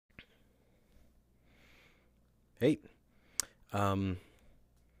Hey, um,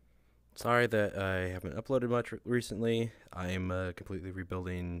 sorry that I haven't uploaded much recently. I'm completely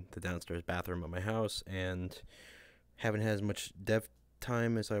rebuilding the downstairs bathroom of my house and haven't had as much dev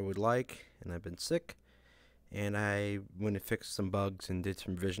time as I would like, and I've been sick. And I went and fixed some bugs and did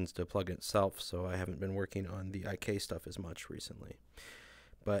some revisions to the plugin itself, so I haven't been working on the IK stuff as much recently.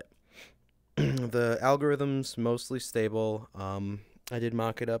 But the algorithm's mostly stable. I did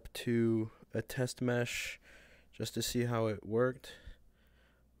mock it up to a test mesh just to see how it worked.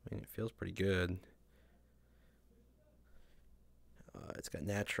 I mean, it feels pretty good. It's got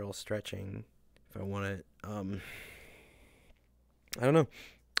natural stretching if I want it. I don't know.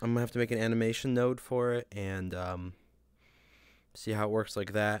 I'm gonna have to make an animation node for it and see how it works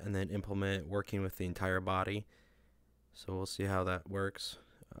like that, and then implement working with the entire body. So we'll see how that works.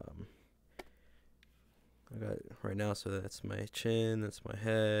 I got it right now, so that's my chin, that's my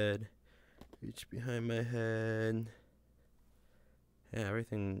head, reach behind my head. Yeah,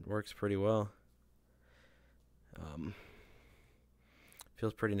 everything works pretty well.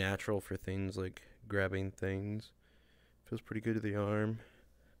 Feels pretty natural for things like grabbing things. Feels pretty good to the arm.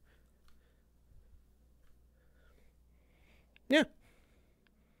 Yeah,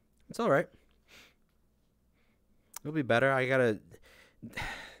 it's all right. It'll be better.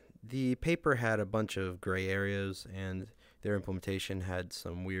 The paper had a bunch of gray areas, and their implementation had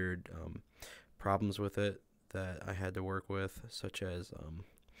some weird problems with it that I had to work with, such as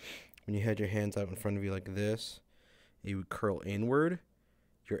when you had your hands out in front of you like this, you would curl inward,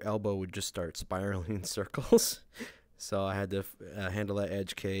 your elbow would just start spiraling in circles. So I had to handle that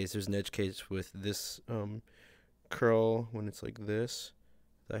edge case. There's an edge case with this curl when it's like this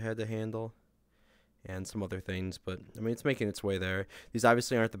that I had to handle, and some other things, but I mean, it's making its way there. These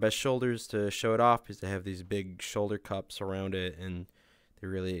obviously aren't the best shoulders to show it off because they have these big shoulder cups around it and they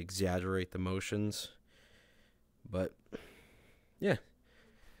really exaggerate the motions. But yeah,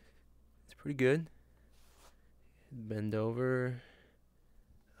 it's pretty good. Bend over,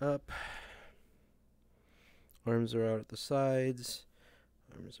 up. Arms are out at the sides.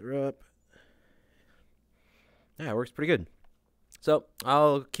 Arms are up. Yeah, it works pretty good. So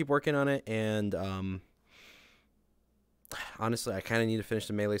I'll keep working on it, and honestly, I kind of need to finish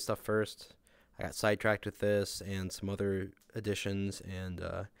the melee stuff first. I got sidetracked with this and some other additions, and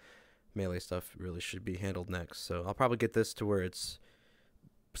melee stuff really should be handled next. So I'll probably get this to where it's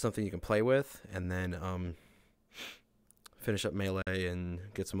something you can play with, and then finish up melee and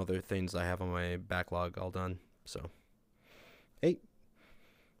get some other things I have on my backlog all done. So, hey,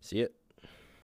 see ya.